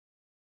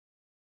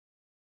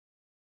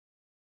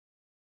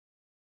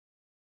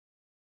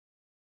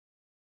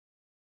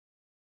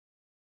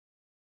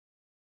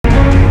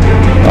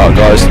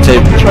guys,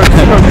 team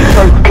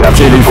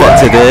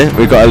infected here.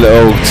 We've got a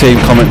little team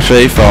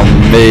commentary from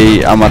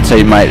me and my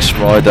teammates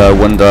Ryder,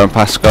 Wonder and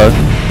Pascoe.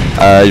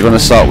 You want to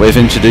start with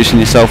introducing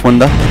yourself,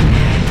 Wonder? Yeah.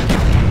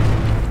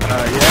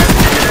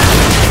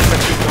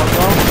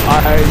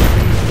 I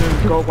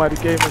used to go by the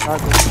game as I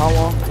got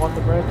Power,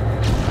 Wonder Red.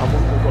 I've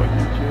also got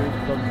YouTube,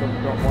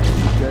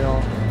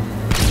 www.wonderjr.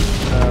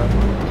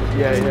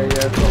 Yeah.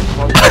 So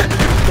I'm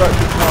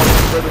searching Power,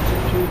 Wonder Red on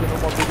YouTube and all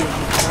my videos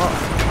will come up.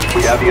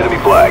 We have the enemy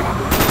flag.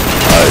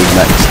 Who's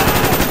next?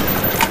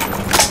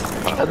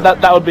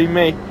 That would be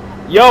me.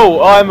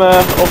 Yo, I'm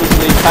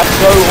obviously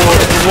Pascoe, or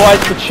as Wide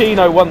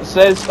Pacino once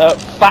says,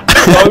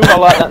 Fatco. I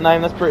like that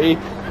name. That's pretty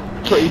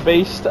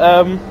beast.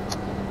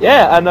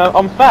 Yeah, and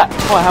I'm fat.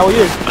 Hi, how are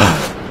you?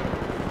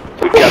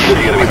 We captured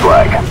the enemy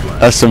flag.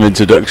 That's some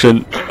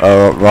introduction.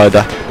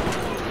 Ryder.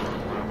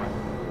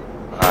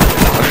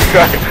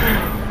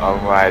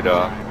 I'm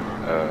Ryder.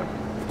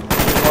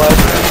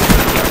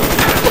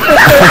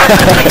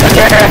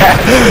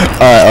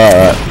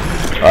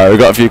 Alright, we've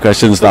got a few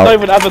questions now. Don't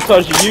even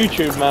advertise your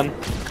YouTube, man.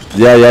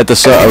 Yeah,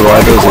 Decerto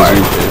Riders is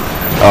YouTube.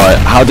 Alright,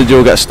 how did you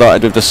all get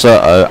started with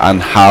Decerto,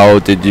 and how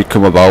did you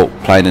come about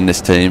playing in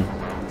this team?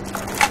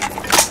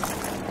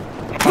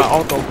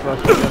 I'll go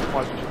first, I guess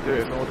I should do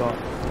it in order.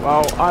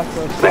 Well, I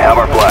first... They have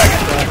our flag.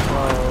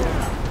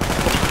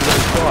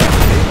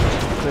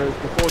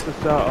 Before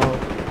Decerto,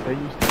 they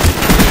used to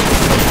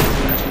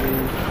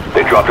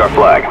They dropped our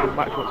flag.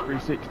 Matchbox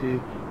 360,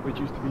 which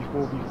used to be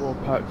 4v4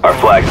 perks. Our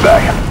flag's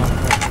back.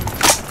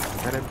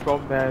 And then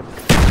from then,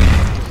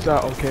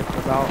 Decerto came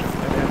about,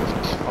 and then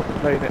I've been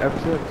playing it ever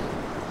since.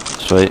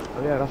 Sweet.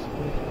 So yeah, that's the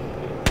thing.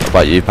 What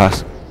about you,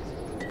 Pass?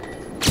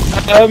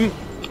 I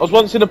was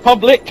once in a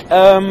public,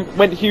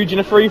 went huge in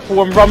a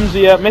free-for-one, and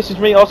Rumsey messaged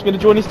me, asked me to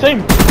join his team.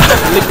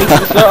 Linked me to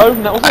Decerto,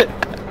 and that was it.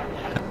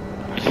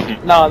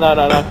 No.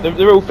 The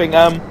real thing,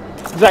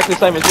 exactly the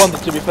same as Wonder,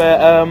 to be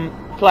fair.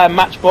 Playing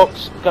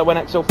Matchbox, went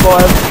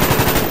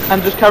XL5,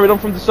 and just carried on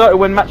from Decerto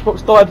when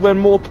Matchbox died,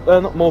 when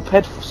not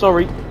Morped,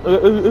 sorry.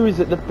 Who is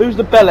it? Who's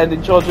the bell end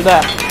in charge of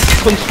that?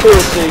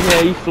 Conspiracy,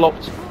 yeah, he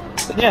flopped.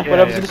 Yeah,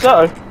 went over to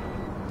Decerto.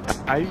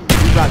 I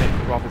ran it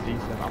rather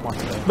decent, I must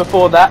say.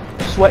 Before that,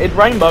 sweated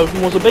Rainbow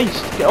and was a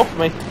beast. Get off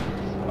me.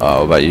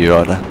 Oh, what about you,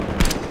 Ryder?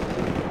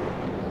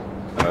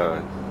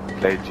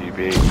 Played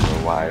GB for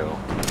a while,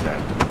 and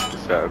then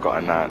Decerto got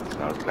announced,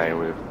 and I was playing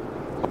with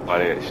all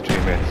the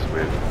extremists,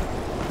 with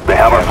They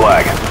have our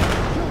flag. a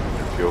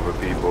few other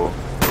people.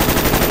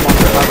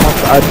 I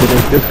must add to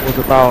this was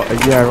about a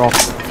year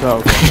after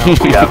Decerto.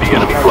 We have the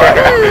enemy flag.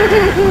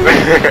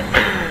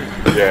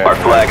 Yeah, Our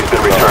flag has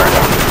been returned.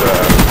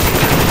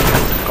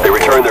 They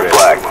returned their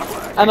flag.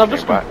 And I've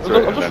just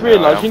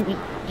realised,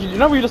 you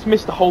know we just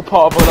missed the whole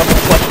part of another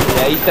question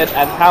there. He said,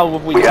 and how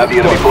have we have the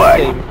enemy got flag.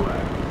 this team?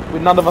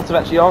 With none of us have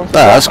actually answered.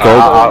 No, that's cool.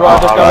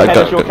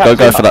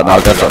 Go for that now,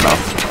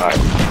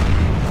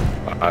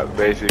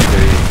 basically,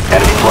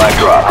 Enemy flag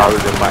drop. I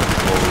was in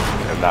Maximal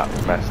and that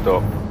messed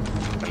up,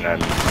 and then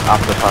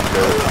after I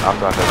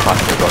said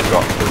Pascoe got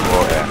dropped with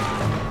water,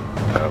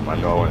 I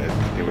know I wanted to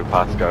team with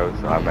Pascoe,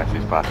 so I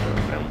messaged Pascoe,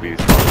 and then we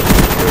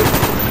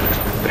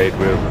played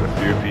with a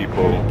few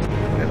people,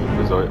 and it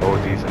was all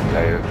decent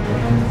players,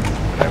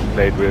 and then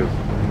played with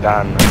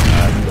Dan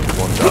and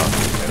Wonder,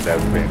 and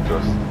everything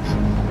just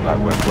like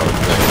went well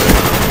straight away,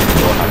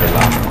 all had a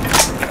laugh,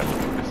 and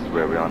this is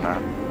where we are now.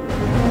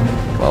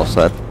 Well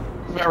said.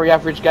 Very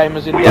average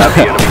gamers in We have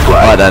the enemy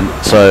flag. Right then,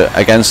 so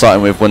again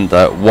starting with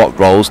Wonder, what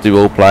roles do you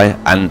all play?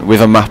 And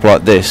with a map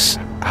like this,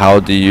 how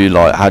do you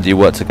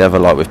work together,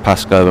 like with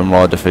Pascoe and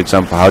Ryder for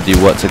example? How do you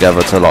work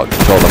together to like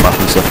control the map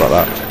and stuff like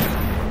that?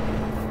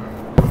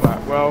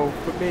 Right, well,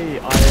 for me,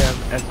 I am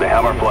SMG. They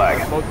have our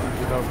flag. Most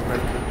people know from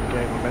everything in the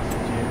game, I'm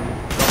SMG.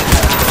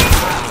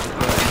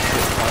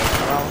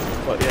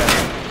 But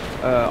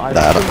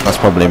yeah, that's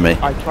probably me.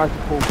 I try to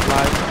pull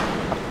flags.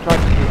 I try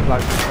to pull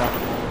flags with that.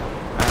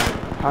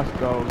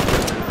 Pascoe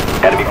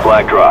Enemy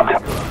flag dropped.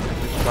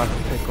 just try to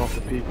pick off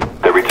the people.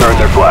 They returned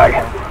their flag.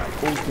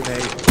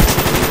 Alternate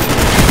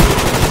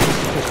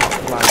pick up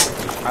flags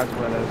as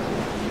well as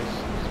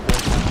just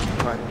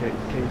trying to get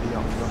KD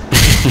up.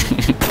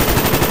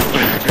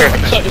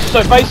 So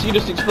basically you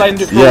just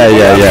explained it. Yeah.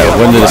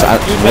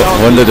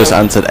 Wonder just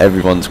answered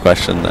everyone's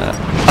question there.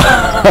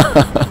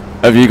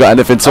 Have you got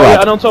anything to add?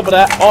 And on top of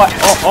that,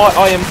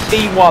 I am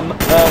T1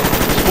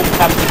 small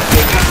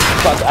championship.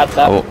 Trying to add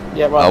that.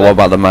 Yeah, right. What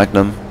about the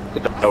Magnum?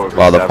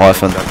 Well, the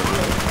Python.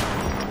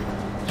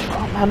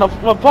 Oh man,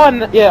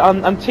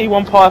 I'm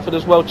T1 Python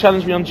as well.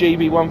 Challenge me on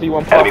GB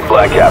 1v1 Python. Enemy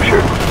flag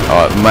captured.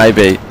 Alright,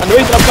 maybe. And the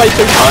reason I play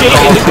so shit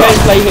in this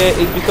gameplay here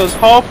is because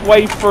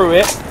halfway through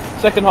it,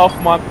 second half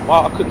of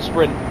I couldn't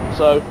sprint,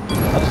 so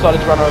I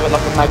decided to run over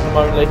like a Magnum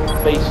only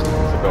beast.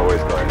 It's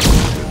always going.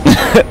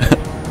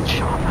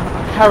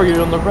 Carry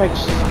you on the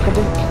regs.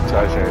 So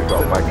I say he's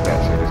got my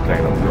connection, he's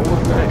playing on the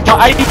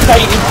My 80k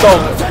is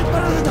gone.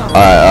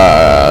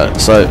 Alright,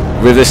 so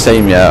with this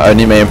team, yeah,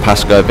 only me and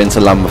Pascoe have been to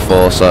LAN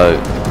before, so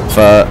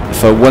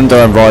for Wonder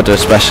and Ryder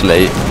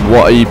especially,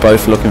 what are you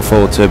both looking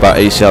forward to about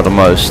ECL the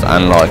most,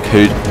 and like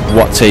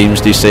what teams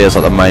do you see as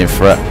like the main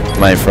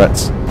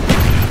threats?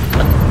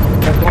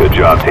 Good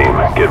job, team.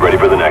 Get ready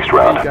for the next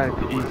round. Going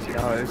to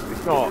ECL,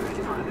 it's not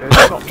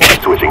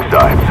Switching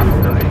sides.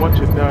 a bunch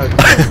of nerds.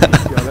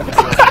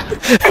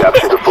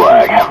 Capture the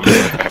flag.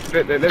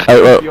 Let's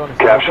well, be honest.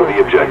 Capture the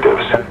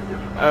objectives.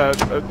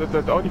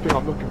 The only thing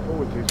I'm looking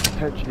forward to is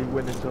potentially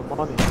winning some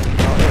money.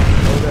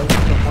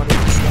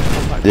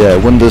 Yeah,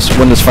 Wonder's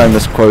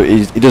famous quote,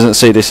 he doesn't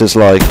see this as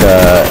like, he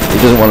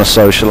doesn't want to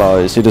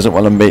socialise, he doesn't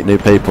want to meet new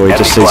people, he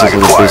just sees this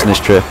as a business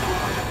trip.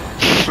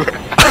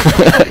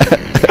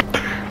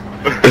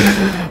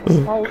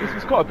 Oh,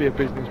 it's got to be a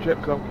business trip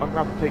because I'm going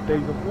to have to take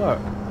days off work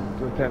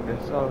to attend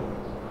this, so...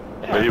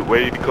 Where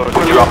you going?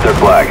 Drop their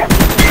flag.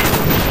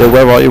 Yeah,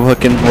 where are you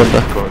working,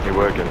 Wonder? Currently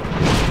working.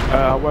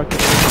 I work in...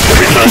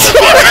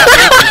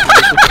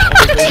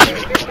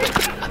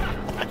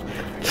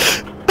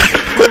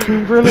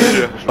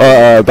 Brilliant.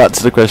 Back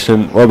to the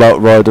question, what about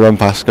Ryder and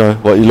Pascoe?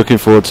 What are you looking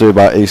forward to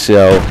about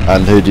ECL,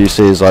 and who do you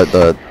see as like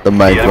the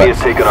main The enemy has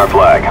threats? taken our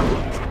flag.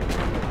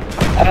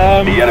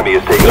 The enemy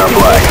has taken our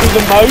flag.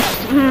 The most?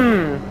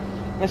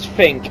 Let's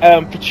think.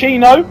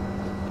 Pacino.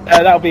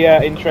 That'll be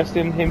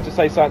interesting. Him to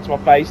say something to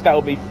my face.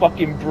 That'll be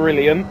fucking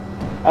brilliant.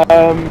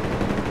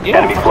 Yeah,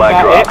 Enemy that's flag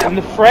about dropped. it. And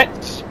the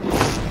threats.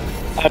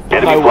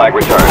 Enemy flag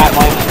returned.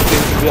 Batman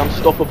seems to be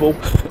unstoppable.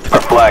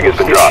 Our flag has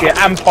been dropped.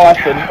 Yeah, and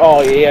Python.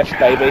 Oh yes,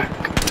 baby.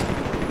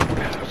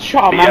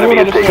 Shut up, The man. enemy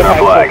You're has not taken our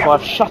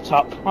flag. Shut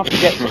up. I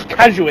forget how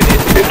casual it is.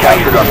 They've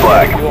captured our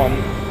flag. You on.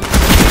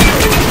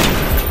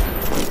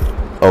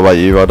 Oh, about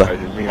you, Ryder? As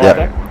in me,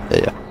 Yeah.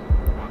 Yeah.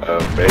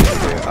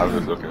 Basically, I'm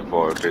just looking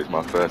forward to it's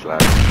my first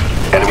land.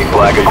 Enemy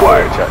flag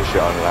acquired. Chat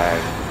shit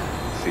online,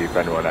 see if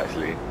anyone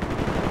actually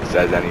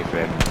says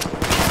anything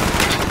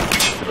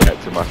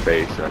to my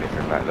face or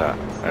anything like that.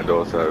 And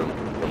also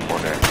the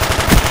money.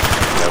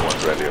 No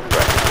one's really a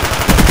threat.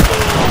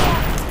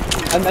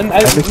 And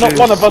not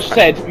one of us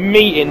said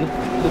meeting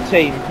the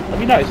team. Have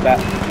you noticed that?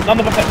 None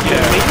of us actually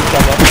meet each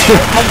other.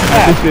 How's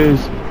that? This is...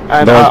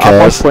 And No one I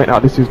cares. must point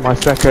out, this is my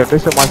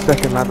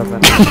second land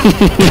event.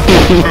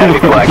 Enemy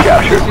flag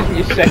captured. This isn't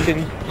your second.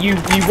 You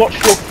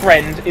watched your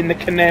friend in the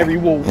Canary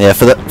Wharf. Yeah,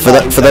 for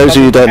those of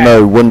you who don't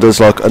know, Wonder's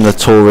like a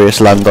notorious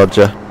land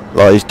dodger.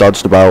 Like he's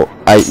dodged about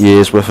 8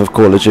 years worth of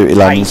Call of Duty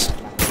lands.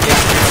 Yeah.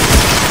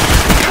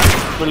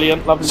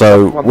 Brilliant, lovely.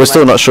 So stuff. we're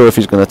still not sure if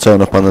he's going to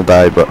turn up on the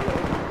day, but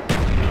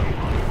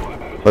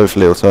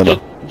hopefully he'll turn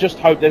up. Just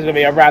hope there's going to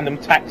be a random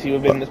taxi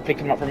with him that's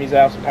picking him up from his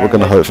house. We're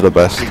going to hope for the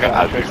best.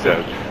 As we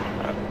said,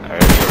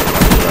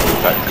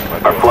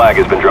 Our flag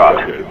has been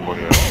dropped.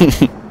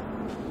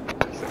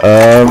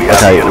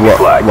 Okay.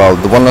 Well,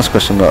 the one last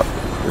question that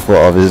we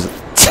thought of is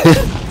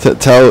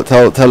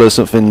tell us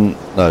something.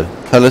 No,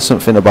 tell us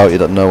something about you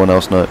that no one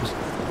else knows.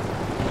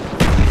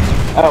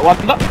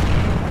 What's up?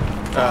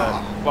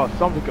 Well,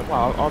 something...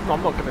 Well, I'm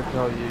not going to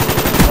tell you. A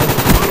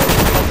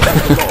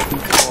lot of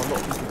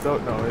people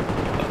don't know is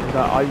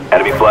that I used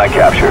Enemy to flag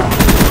captured.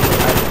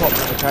 at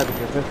Tottenham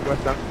Academy,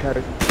 West Ham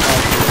Academy.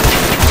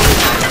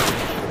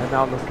 And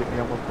now look at me,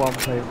 I'm a bum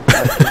playing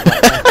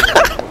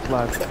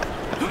flag.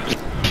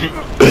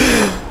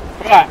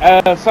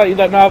 Right, so you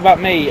don't know about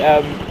me.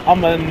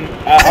 I'm a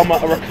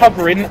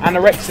recovering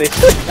anorexia.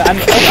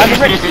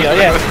 Anorexia,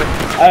 yeah.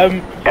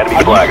 Enemy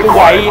I flag used to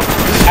acquired. weigh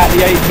at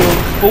the age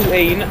of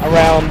 14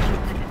 around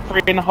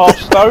 3.5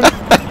 stone,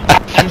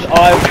 and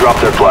I've Drop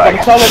their by flag.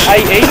 the time I'm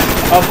 18,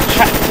 I've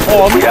chapped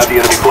on We have the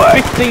enemy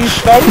flag. 15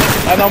 stone,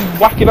 and I'm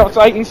whacking up to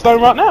 18 stone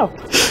right now.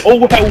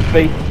 All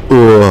healthy,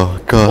 Oh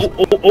God!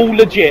 all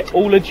legit,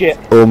 all legit.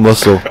 All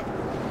muscle. Yeah,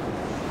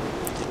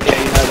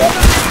 you know that.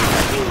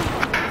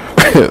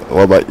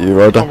 What about you, I'm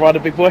Ryder? Ryder,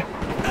 big boy.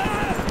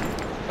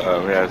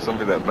 Yeah,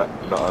 something that not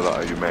a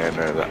lot of you may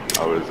know that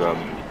I was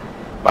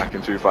back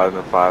in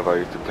 2005. I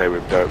used to play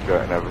with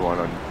Decerto and everyone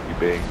on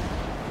UB,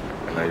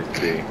 and I used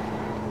to be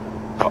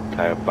top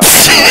player back.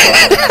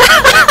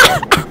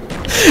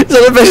 Is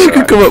that the best you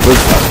could come up with?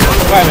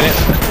 Wait a minute.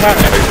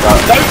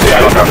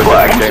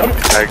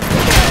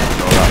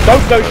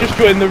 Dope's just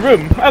joined the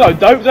room. Hello,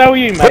 Dope. How are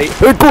you, mate?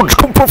 Hey, good,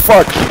 come for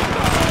fuck.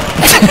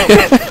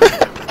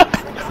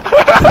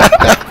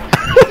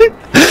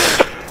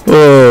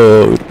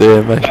 Oh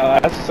dear, mate. Oh,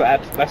 that's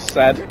sad. That's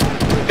sad.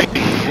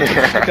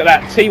 Look at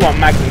that T1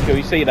 Magnum kill.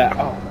 You see that?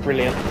 Oh,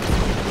 brilliant.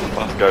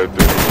 Pascoe doing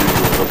his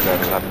usual look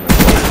and having a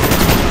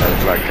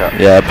flag cap.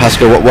 Yeah,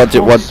 Pascoe, what do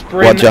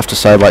you have to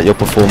say about your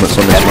performance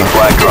on this Enemy one?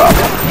 flag dropped.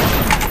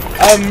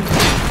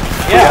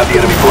 Yeah, have the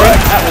enemy flag.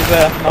 that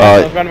was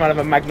I was running around with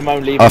a Magnum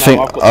only. I think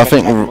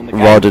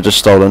Ryder just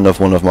stole another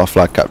one of my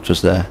flag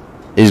captures there.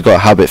 He's got a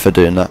habit for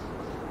doing that.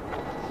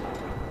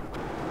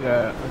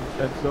 Yeah,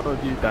 and so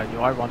of you,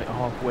 Daniel, I run it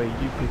halfway,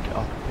 you pick it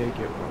up and take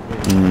it from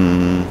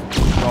me.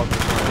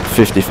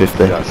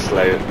 50-50. Yeah,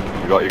 slay it.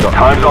 You got.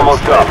 Time's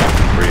almost up.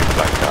 3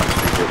 flag caps.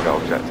 You give the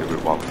objective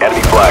with 1.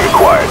 Enemy flag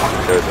acquired.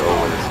 Shows it all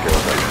with his skill.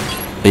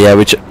 But yeah,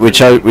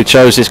 we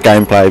chose this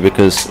gameplay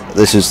because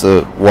this is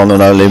the one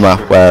and only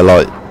map where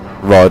like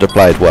Ryder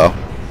played well.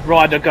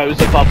 Ryder goes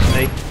above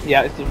me.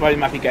 Yeah, it's the very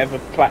map he ever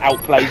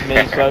outplays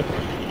me, so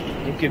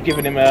you've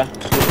given him a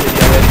good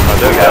video. I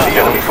don't have the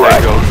enemy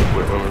flag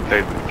when we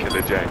played with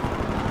Killer J.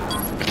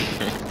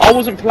 I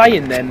wasn't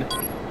playing then.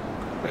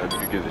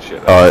 Who gives a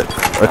shit? Alright,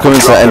 we're coming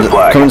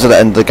to the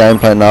end of the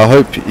gameplay now. I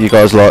hope you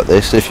guys like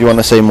this. If you want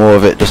to see more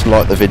of it, just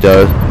like the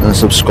video and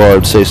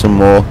subscribe to see some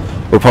more.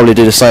 We'll probably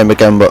do the same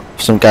again, but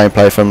some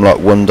gameplay from like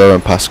Wonder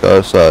and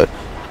Pascoe. So,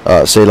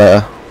 see you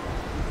later.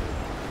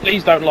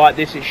 Please don't like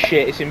this, it's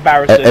shit, it's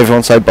embarrassing.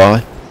 Everyone say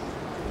bye.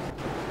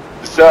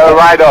 Decerto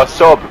Ryder,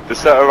 sub!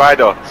 Decerto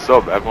Ryder,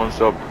 sub, everyone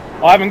sub.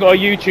 I haven't got a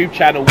YouTube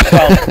channel,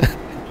 so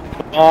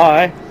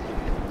bye.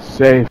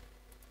 Safe.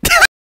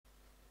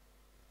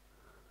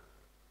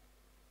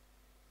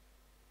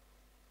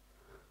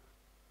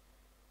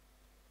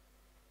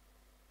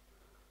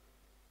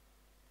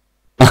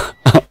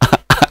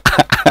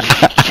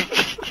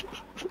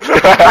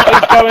 What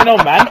is going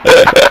on, man?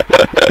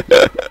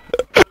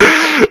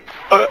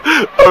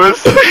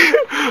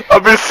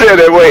 I've been sitting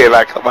there waiting,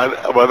 like, am I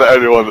the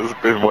only one that's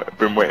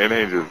been waiting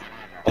ages?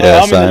 Yeah,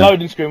 I'm in the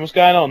loading screen, what's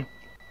going on?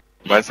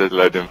 Mine says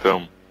loading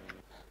film.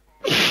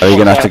 Are you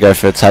gonna have to go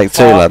for a take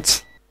two,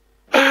 lads?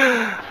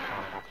 No,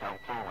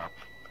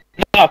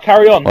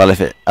 carry on. Well, I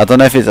don't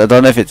know if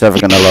it's ever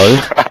gonna load.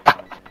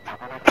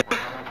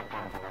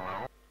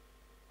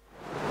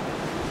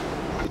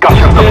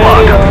 Gotcha the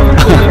plug.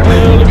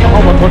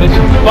 Oh my god, it's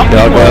fucking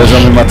Yeah, guys,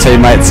 I'm with my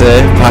teammates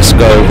here,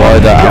 Pascoe,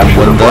 Ryder and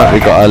Wonder. We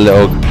got a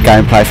little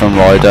gameplay from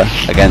Ryder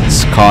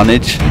against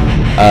Carnage. Do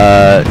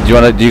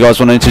you guys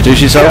want to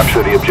introduce yourself?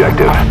 Capture the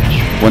objective.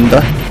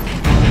 Wonder?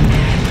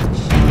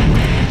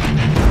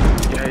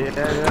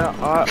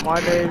 Yeah. My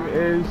name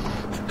is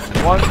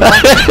Wonder.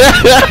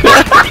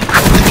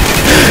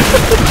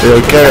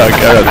 Yeah, carry on.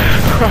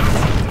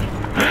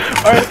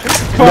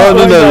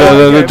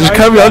 No, just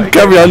carry on. No.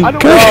 Carry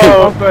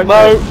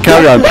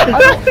on.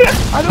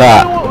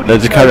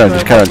 Just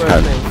carry on.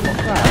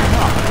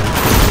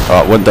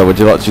 Alright, Wonder, would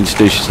you like to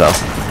introduce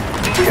yourself?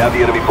 We have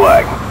the enemy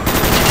flag.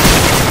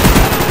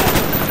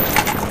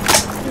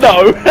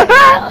 No!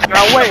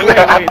 No, wait.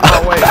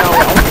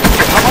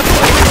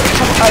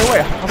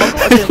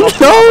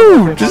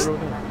 No! Just...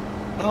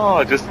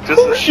 No,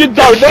 Shit,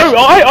 no,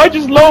 I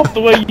just laughed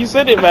the way you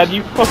said it, man,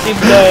 you fucking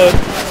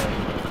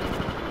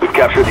We've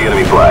captured the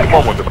enemy flag. Come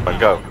on, Wonder Man,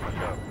 go.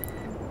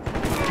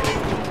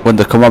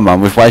 Wonder, come on,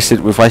 man. We've wasted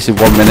 1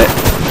 minute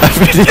of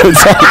video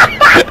time.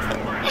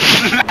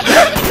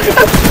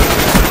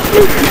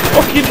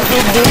 fucking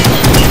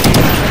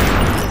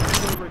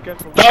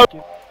no!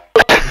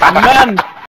 Man!